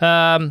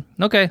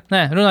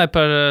 Runāju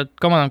par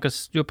komandām,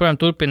 kas joprojām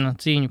turpina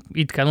cīņu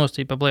it kā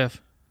nosacīt pa playoff.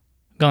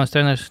 Galvenais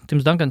treneris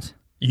Tims Dankans.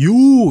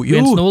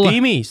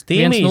 Tīmīs,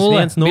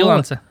 1-0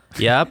 bilance.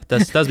 Jā,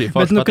 tas bija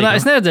forši.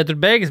 Es neredzēju tur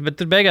beigas, bet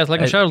tur beigās,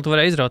 laikam, Šarlu tu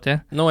varēja izraut, ja?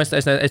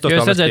 Es to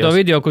redzēju to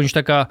video, kur viņš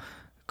tā kā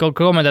kaut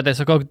kā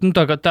komentēties,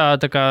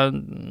 tā kā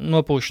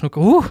nopūš,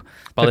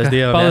 paldies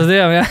Dievam. Paldies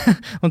Dievam, jā.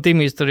 Un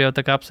Tīmīs tur jau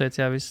tā kā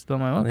apsveic, jā, viss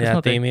domāju. Jā,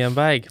 Tīmijam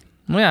vajag.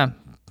 Jā,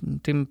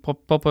 Tim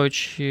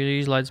Popovičs ir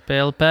izlaidis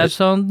spēli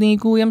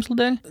personīgu iemeslu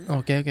dēļ.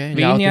 Okay.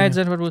 Vīni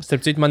jāiedzer, varbūt.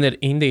 Starp citu, man ir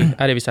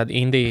arī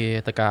visādi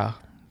indija, tā kā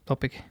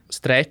topiki.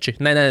 Streči.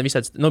 Nē,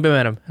 visādi,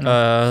 piemēram,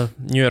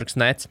 New York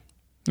Nets.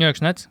 New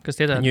York Nets, kas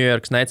tie tādi? New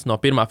York Nets no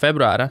 1.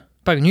 februāra.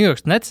 New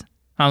York Nets?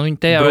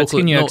 Viņi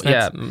teorētiski New York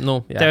Nets.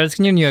 Jā.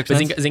 Teorētiski New York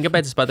Nets. Zini,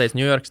 kāpēc es pateicu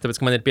New York?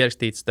 Tāpēc, ka man ir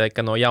pierakstīts,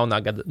 ka no jaunā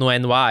gada, no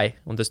NY,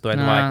 un tas to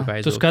NY kaut kā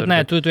aizūst.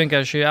 Tu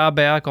vienkārši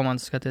ABA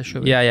komandas skaties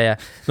šobrīd. Jā.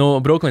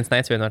 Brooklyn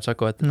Nets vienmēr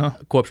sakot,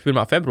 kopš 1.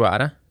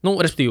 februāra,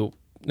 respektīvi,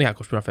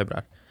 kopš 1.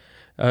 februāra,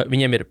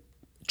 viņiem ir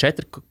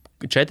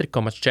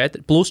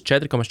 4,4 plus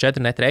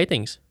 4,4 net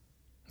ratings.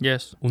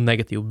 Yes. Un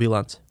negatīvu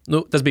bilanci.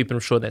 Tas bija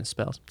pirms šodienas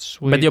spēles.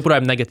 Sweet. Bet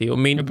joprojām negatīvu.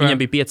 Viņam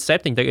bija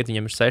 5-7, tagad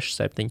viņam ir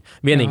 6-7.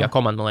 Vienīgā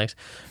komanda, man liekas,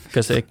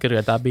 kas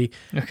tā bija.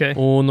 Okay.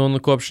 Un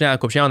kopš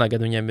jaunā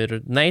gada viņam ir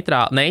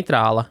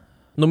neitrāla,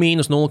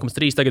 mīnus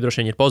 0,3, tagad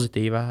droši vien ir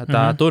pozitīva.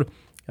 Tā tur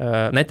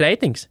net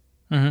ratings,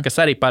 kas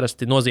arī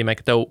parasti nozīmē,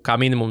 ka tev kā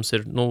minimums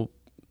ir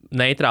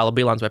neitrāla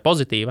bilance vai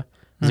pozitīva.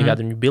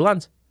 Kāda viņu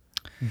bilance?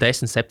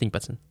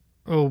 10-17.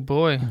 Oh,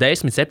 boy.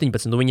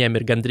 10-17, viņiem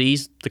ir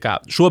gandrīz,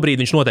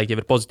 šobrīd viņš noteikti jau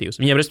ir pozitīvs.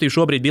 Viņiem, respektīvi,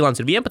 šobrīd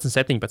bilants ir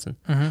 11-17,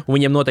 un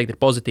viņiem noteikti ir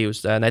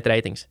pozitīvs net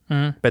ratings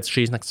pēc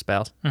šīs naktas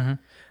spēles.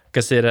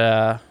 Kas ir,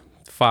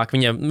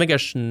 viņiem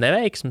vienkārši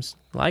neveiksmes,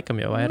 laikam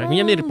jau vairāk.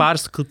 Viņiem ir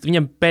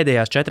viņam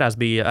pēdējās 4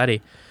 bija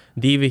arī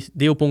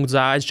 2 punktu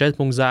zāģis, 4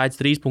 punktu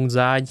zāģis, 3 punktu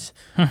zāģis.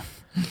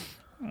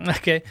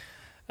 Okay.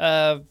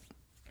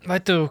 Vai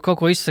tu kaut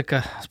ko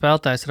izsaka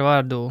spēlētājs ar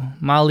vārdu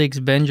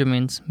Malīgs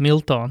Benjamins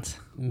Miltons?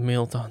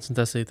 Miltons,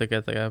 tas ir tā kā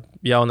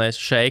jaunais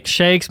šeiks.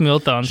 Šeiks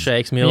Miltons.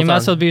 Viņam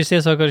esot bijusi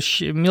iesauka ar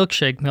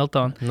milkshake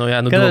Miltonu.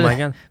 Domāju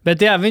gan.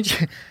 Bet jā,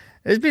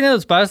 es biju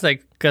nedaudz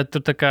pārsteigts, ka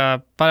tur tā kā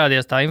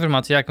parādījās tā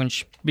informācija, ka viņš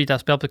bija tā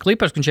spēle pret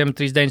Clippers, ka viņš iemet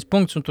 39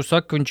 punktus, un tur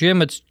saka, ka viņš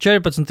iemet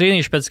 14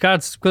 trīnīši pēc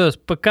kārtas,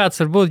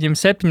 kāds var būt viņam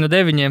 7 no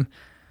 9.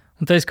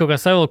 Un tad es kaut kā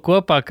savilku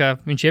kopā, ka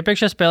viņš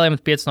iepriekšējā spēlē iemet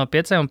 5 no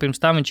 5, un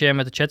pirms tam viņš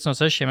iemeta 4 no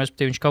 6,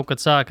 respektīvi viņš kaut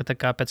kad sāka tā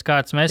kā pēc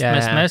kārtas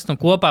mest, un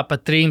kopā pa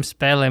 3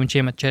 spēlēm viņš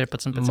iemet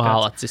 14 pēc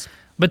Malacis.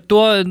 Kārtas. Bet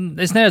to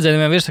es neredzēju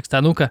nevienam virsrakstā,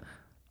 ka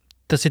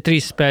tas ir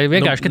 3 spēļi,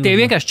 vienkārši, ka tie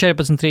vienkārši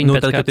 14 trīņi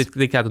pēc kārtas.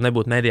 Tad kā tu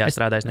nebūtu medijā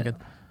strādājis nekad.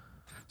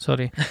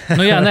 Sorry.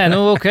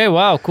 Ok,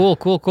 wow,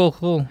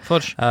 cool,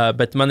 forši.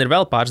 Bet man ir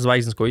vēl pāris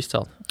zvaigznes, ko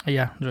izcelt.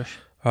 Jā, droši.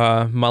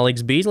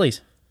 Malīgs Bīzlijs.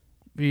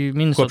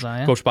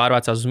 Minnesotā, kopš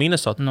pārvācās uz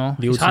Minnesotu.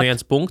 21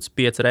 punkts,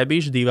 5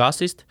 rebīši, 2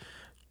 asisti,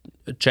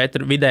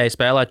 4 vidēji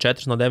spēlē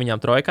 4 no 9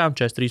 trojkām,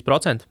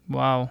 43%.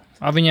 Wow.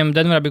 Viņam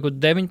Denverā bija kaut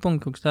 9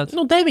 punkti, kaut kas tāds?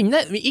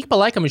 9, ik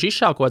pa laikam viņš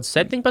izšāva kaut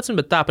 17,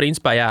 bet tā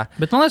principā jā.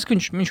 Bet man liekas, ka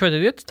viņš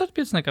vajadzēja iet starp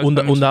 5.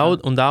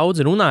 Un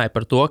daudzi runāja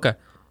par to,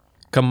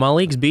 ka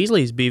Malīgs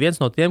Bīzlijs bija viens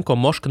no tiem, ko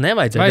Moška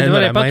nevajadzēja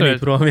Denverā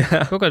mainīt prom.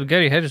 Kaut kādu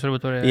Gary Harris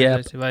varbūt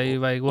varēja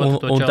vai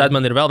otru to čalu. Un tad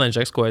man ir vēl viens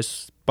žeks, ko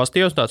es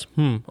pastījos tāds,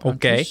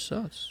 ok.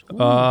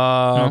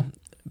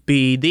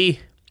 PD,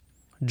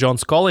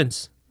 Johns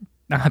Collins.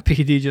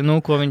 PD,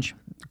 ko viņš?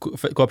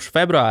 Kopš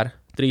februāra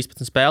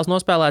 13 spēles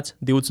nospēlēts,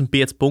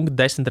 25 punkti,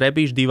 10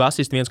 rebīši, 2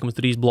 asisti,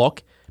 1,3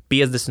 bloki,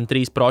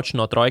 53%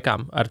 no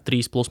trojkām ar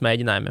 3 plus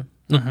mēģinājumiem.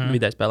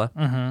 Vidēji spēlē.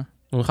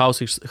 Un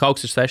Hauks ir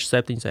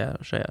 6-7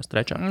 šajā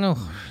strečā.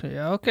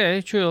 Jā, ok,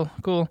 chill,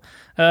 cool.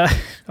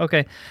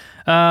 Okay.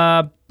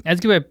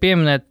 Es gribēju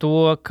pieminēt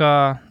to,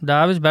 ka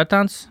Dāvis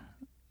Bertāns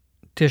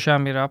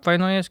tiešām ir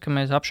apvainojies, ka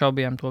mēs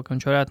apšaubījām to, ka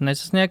viņš varētu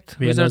nesasniegt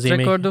Wizards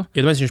rekordu.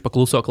 Ja viņš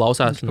pakluso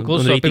klausās.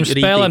 Pirms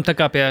spēlēm tā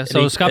kā pie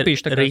savu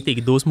skapīšu.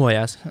 Rītīgi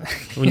dusmojās.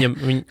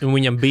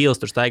 Viņam bīls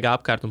tur staigā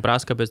apkārt un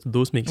prasa, kāpēc tu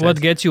dusmīgs. What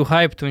gets you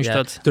hyped? Viņš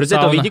tāds. Tur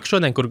redzēja to video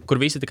šodien,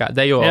 kur visi tā kā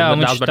dejo. Jā,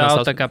 viņš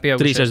stāv tā kā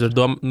pieaugušies. 3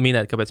 var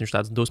minēt, kāpēc viņš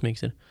tāds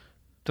dusmīgs ir.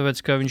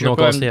 Tāpēc, ka viņš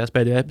noklausījās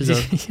pēdējo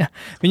epizodi.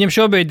 Viņam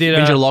šobrīd ir...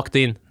 Viņš ir locked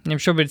in.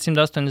 Viņam šobrīd ir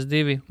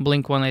 182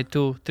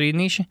 Blink-182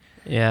 trīnīši.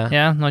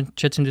 Jā, no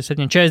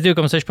 407.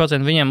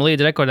 42,6%. Viņam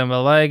līdz rekordam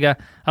vēl vajag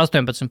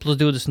 18 plus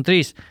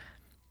 23.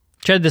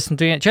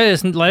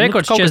 40, lai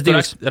rekords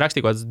 42.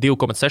 Rakstīja kaut kāds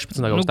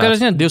 2,16.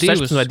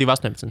 2,16 vai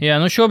 2,18. Jā,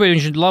 šobrīd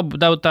viņš ir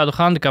tādu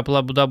handikapu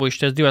labu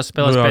dabūjuši tās 2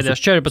 spēlēs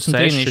pēdējās 14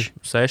 trīnīši.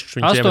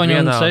 8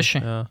 un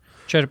 6.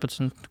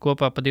 14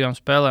 kopā pa 2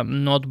 spēlēm.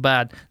 Not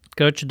bad.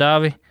 Kroči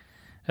Dāvi.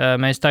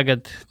 Mēs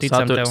tagad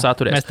ticam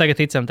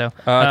tev.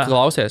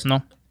 Klausies.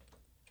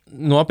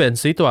 Nopietna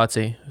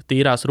situācija.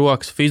 Tīrās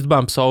rokas, fist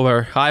bumps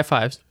over high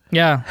fives.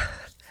 Jā.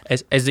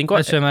 Es zinu, ko...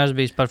 Es vienmēr esmu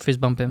bijis par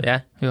fist bumpiem. Jā.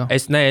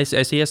 Es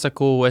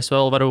iesaku, es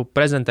vēl varu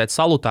prezentēt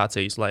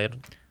salutācijas, lai ir,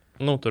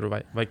 tur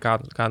vai kā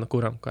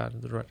kuram, kā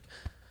tur var.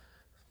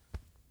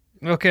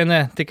 Ok,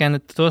 nē, tikai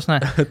tos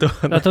nē. Tu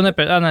nē,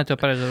 to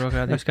pareizo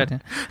rokā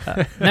skatījumi.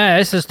 Nē,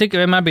 es esmu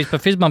vienmēr bijis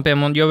par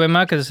fistbumpiem, un jo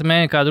vienmēr, kad es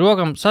mēģinu kādu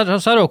rokam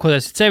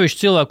sarokoties,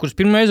 sevišķi cilvēku, kurš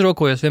pirmreiz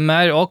rokojos,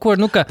 vienmēr ir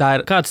awkward, nu, ka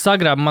kāds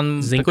sagrāb man.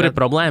 Zini, kur ir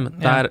problēma?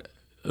 Tā ir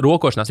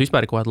rokošanās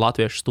vispār ir kaut kāda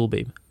latviešu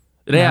stulbība.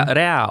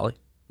 Reāli,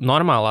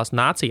 normālās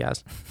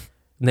nācijās.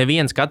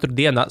 Neviens katru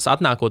dienu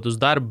atnākot uz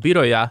darbu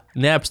birojā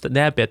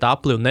neapiet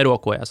apli un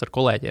nerokojās ar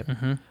kolēģiem.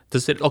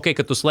 Tas ir ok,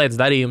 ka tu slēdz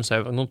darījumus vai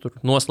tur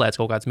noslēdz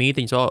kaut kāds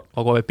mītiņas,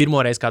 vai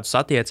pirmoreiz kā tu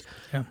satiec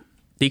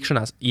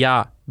tikšanās.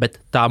 Jā,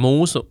 bet tā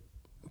mūsu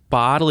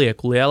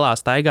pārlieku lielā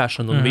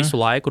staigāšana un visu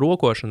laiku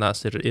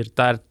rokošanās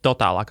tā ir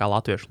totālākā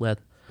latviešu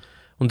lieta.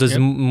 Un tas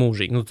ir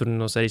mūžīgi. Tur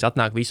no serijas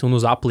atnāk visu un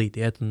uz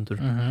aplīti iet. Un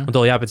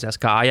tev jāpēcās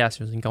kājās,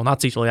 jo un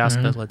acīs vēl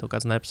jāskatās, lai tev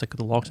kāds nepasaka, ka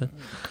tu loksi.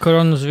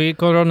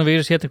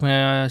 Koronavīrus ietekmē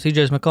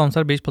CJs McCollums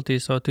arī bija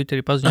izplatījis savu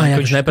Twitterī paziņojumu,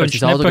 ka viņš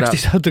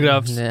neprakstīs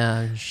autogrāfus.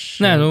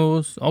 Nē,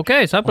 ok,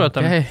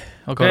 saprotam.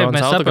 Okay,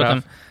 mēs saprotam.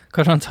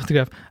 Koronas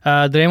autogrāfu.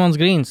 Draymonds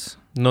Greens.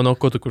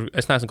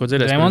 Es neesmu ko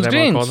dzirdējis. Draymonds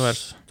Greens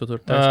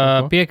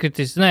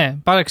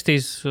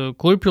parakstīs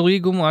klurpju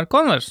līgumu ar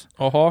Converse.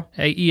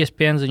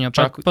 ESPN ziņo.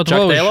 Chuck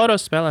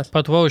Tayloros spēlēs?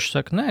 Pat Vaušs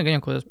saka, nē, gan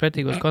jau kaut kāds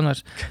pretīgos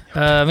Converse.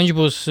 Viņš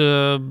būs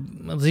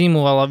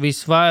zīmola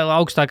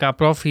visaugstākā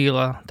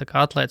profīla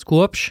atlēts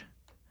kopš.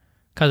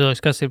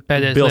 Kas ir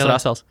pēdējais Bills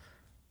Russells.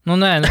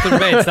 Tur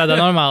beidz tādā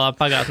normālā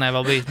pagātnē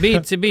vēl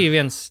bijis. Bija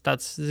viens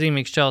tāds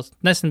zīmīgs čels.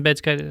 Nesen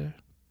beidz karjeru.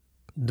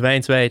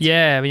 Dwayne Waits.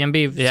 Jā, viņam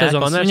bija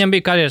sezonas. Viņam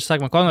bija karjeras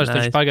sākuma Converse,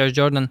 viņš pagājuši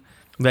Jordan.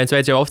 Dwayne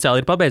Waits jau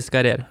oficiāli ir pabeidzis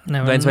karjeru.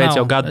 Dwayne Waits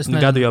jau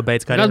gadu jau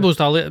beidz karjeru. Kad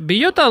būs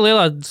bija jau tā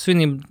lielā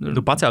svinība?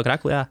 Tu pacēli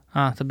kraklu, jā.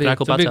 Tad bija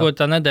kaut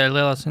tā nedēļa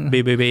lielā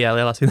svinība. Bija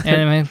lielā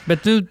svinība.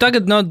 Bet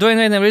tagad no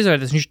Dwayne Waits nevar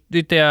izvērties. Viņš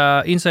ir tajā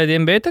Inside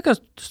NBA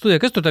studijā.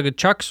 Kas tur tagad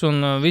Chucks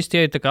un visi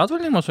tie ir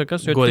atvaļinājumos vai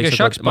kas? Godīgi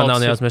sakot, man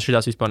nav nejās, mēs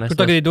šitās vispār nesam.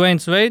 Tur tagad ir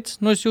Dwayne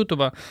Waits, es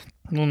YouTubā.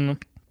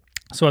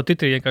 Savā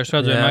Twitterī vienkārši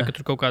redzēju, ka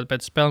tur kaut kāda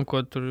pēc spēlēm,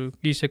 ko tur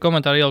īsie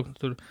komentāri ielikt.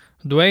 Tur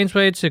Dwayne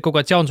Waits ir kaut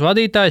kāds jauns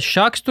vadītājs,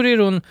 Šaks tur ir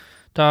un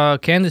tā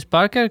Candice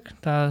Parker,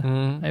 tā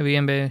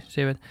NBA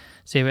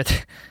sieviete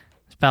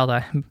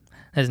spēlētāja.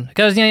 Nezinu.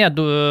 Kādā ziņā,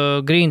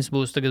 Greens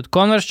būs tagad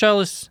Converse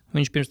čalis,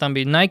 viņš pirms tam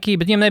bija Nike,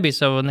 bet viņam nebija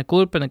sava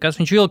nekurpa, nekas.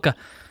 Viņš vilka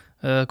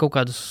kaut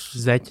kādus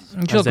zeķus.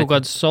 Viņš vilka kaut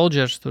kādus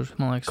soldiers tur,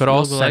 man liekas.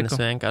 Crossenes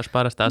vienkārši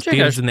parastās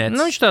tiržnieces.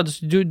 Viņš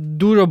tādus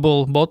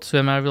durable botus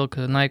vienmēr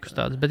vilka Nike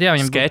tādus. Bet jā,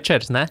 viņam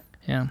Skechers, ne?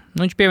 Jā.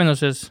 Viņš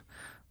pievienosies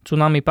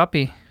Tsunami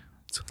Papi,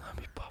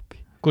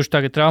 kurš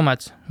tagad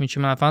traumēts. Viņš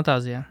ir manā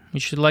fantāzijā.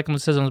 Viņš laikam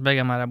līdz sezonas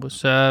beigām ārā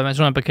būs. Mēs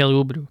runājam par Kelly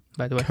Oubre.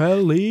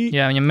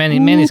 Jā, viņam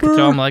meniska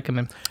trauma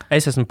laikam ir.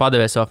 Es esmu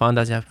padevies savā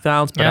fantāzijā.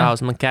 Fēlns par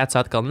ausu. Man Cats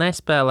atkal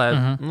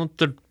nespēlē.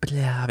 Tur,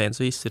 viens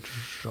viss ir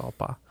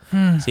žopā.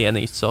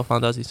 Cienīst savu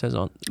fantāzijas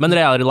sezonu. Man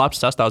reāli ir labs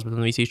sastāvs, bet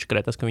man visi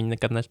izšķirē tas, ka viņi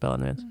nekad nespēlē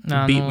neviens.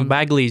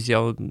 Baglīs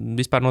jau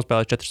vispār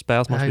nospēlēja 4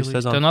 spēles mums visu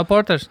sezonu. Tev nav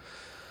Porters?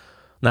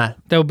 Nē.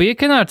 Tev bija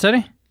Kenārds arī?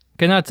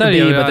 Kenārds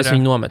arī bija, bet es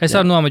viņu nometu. Es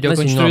arī nometu, jo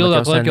viņš tur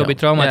ilgāk laika jau bija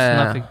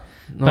traumēts.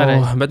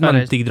 Bet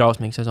man tik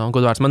drausmīgi sezona.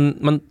 Godvārds,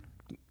 man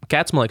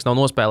Cats, man liekas, nav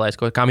nospēlējis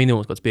kā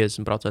minimums kaut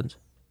 50%.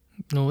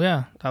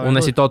 Jā. Un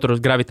es to tur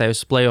gravitēju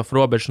uz playoff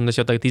robežu, un es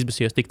jau tagad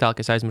izbasījos tik tālu,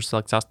 ka es aizmirsu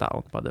salikt sastāvu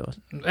un padevos.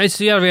 Es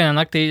jau vienā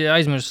naktī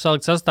aizmirsu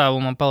salikt sastāvu,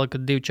 un man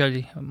palika 2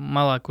 čaļi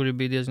malā, kuri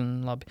bija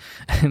diezgan labi.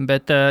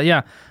 Bet,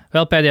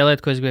 vēl pēdējā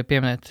lieta, ko es gribēju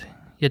pieminēt.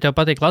 Ja tev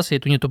patīk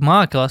lasīt, un ja tu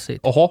māki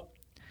lasīt.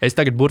 Es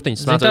tagad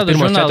burtiņus mācos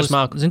pirmos 4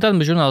 māku. Zini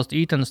tādu žurnālistu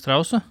Etanu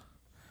Strausu?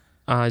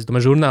 Es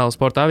domāju, žurnālu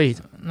Sporta avīte.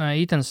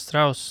 Etans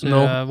Strauss,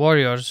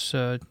 Warriors,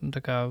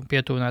 tā kā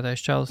pietūnētais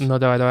čalis.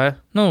 Davai.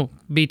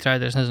 Beat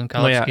Riders, nezinu, kā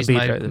latviešu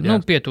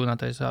izmaiņa.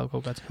 Pietūnētais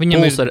kaut kāds.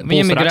 Viņam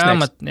ir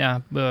grāmata,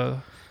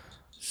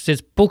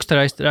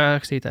 pukstera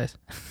rakstītājs.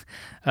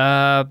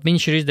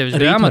 Viņš ir izdevis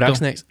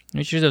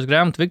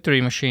grāmatu Victory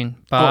Machine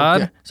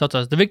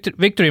saucās The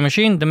Victory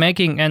Machine, The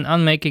Making and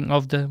Unmaking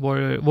of the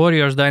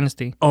Warriors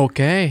Dynasty.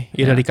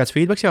 Ir arī kāds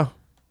feedbacks jau?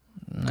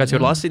 Kāds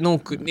jau lasīt?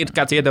 Ir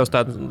kāds iedevis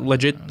tādu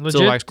legit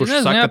cilvēks,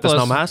 kurš saka, ka tas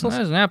nav mēsls?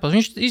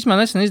 Viņš īstenībā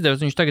nesen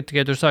izdevis, viņš tagad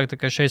tikai tur saka,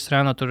 ka šeit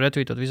strānā tur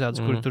retvītot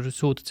visādas, kur tur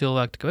sūta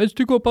cilvēki, ka es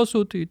tikko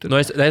pasūtīju.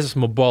 Es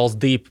esmu balls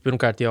deep,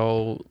 pirmkārt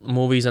jau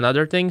Movies and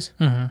Other Things,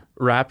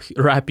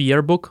 rap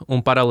yearbook,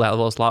 un paralēli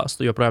vēl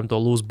lasu joprojām to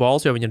Loose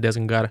Balls, jo viņi ir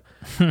diezgan gara.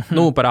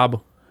 Par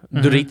abu.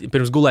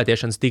 Pirms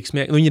gulētiešanas tik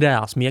smieklīga. Viņa ir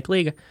reāli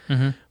smieklīga.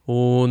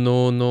 Un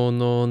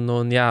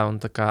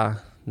tā kā...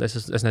 Es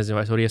nezinu,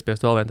 vai es varu iespiest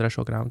vēl vienu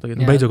trešo grāmatu.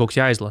 Beidzot kaut kas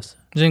jāizlasa.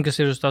 Zini, kas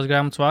ir uz tās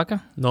grāmatas vāka?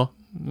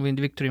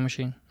 Victory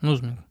Machine.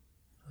 Uzmanīgi.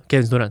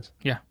 Kevins Durants?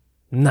 Jā.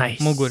 Nice.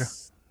 Mugura.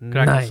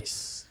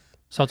 Nice.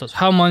 Saucās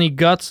How Money,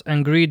 Guts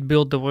and Greed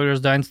Built the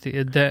Warriors Dynasty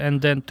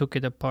and then Took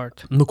It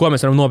Apart. Ko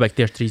mēs varam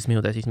nobeigt tieši 3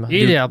 minūtēs?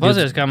 Ideāli,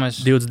 pazies, kā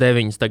mēs...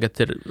 29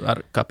 tagad ir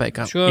ar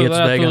kāpēkām. Šo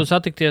varētu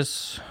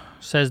satikties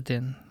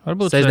sestdien.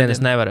 Varbūt sestdien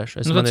es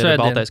nevarēšu. Man ir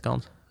Baltais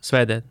kalns.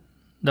 Svētdien.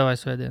 Davai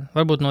svētdien.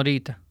 Varbūt no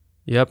rīta.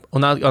 Yep.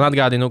 Un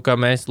atgādinu, ka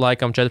mēs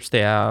laikam 14.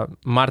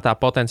 martā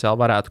potenciāli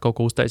varētu kaut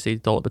ko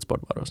uztaisīt Tolbet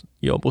sportbaros.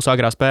 Jo būs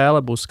agrā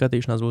spēle, būs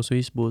skatīšanās, būs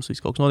viss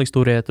kaut kas notiks,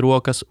 turiet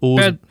rokas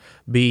uz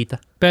bīta.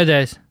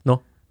 Pēdējais. Nu?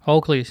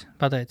 Oakley's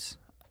pateicis.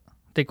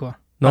 Tikko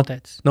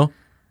pateicis. Nu?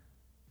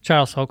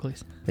 Charles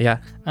Oakley's. Jā.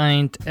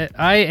 I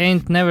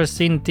ain't never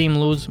seen team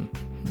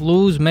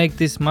lose make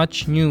this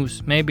much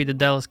news. Maybe the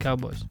Dallas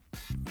Cowboys.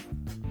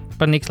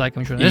 Par Niks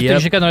laikam šodien. Es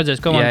taču nekad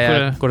neredzēju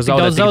komandu, kur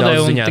zaudē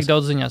un tik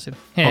daudz ziņās ir.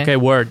 Ok,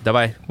 word,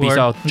 davai. Peace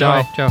out.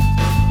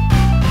 Čau.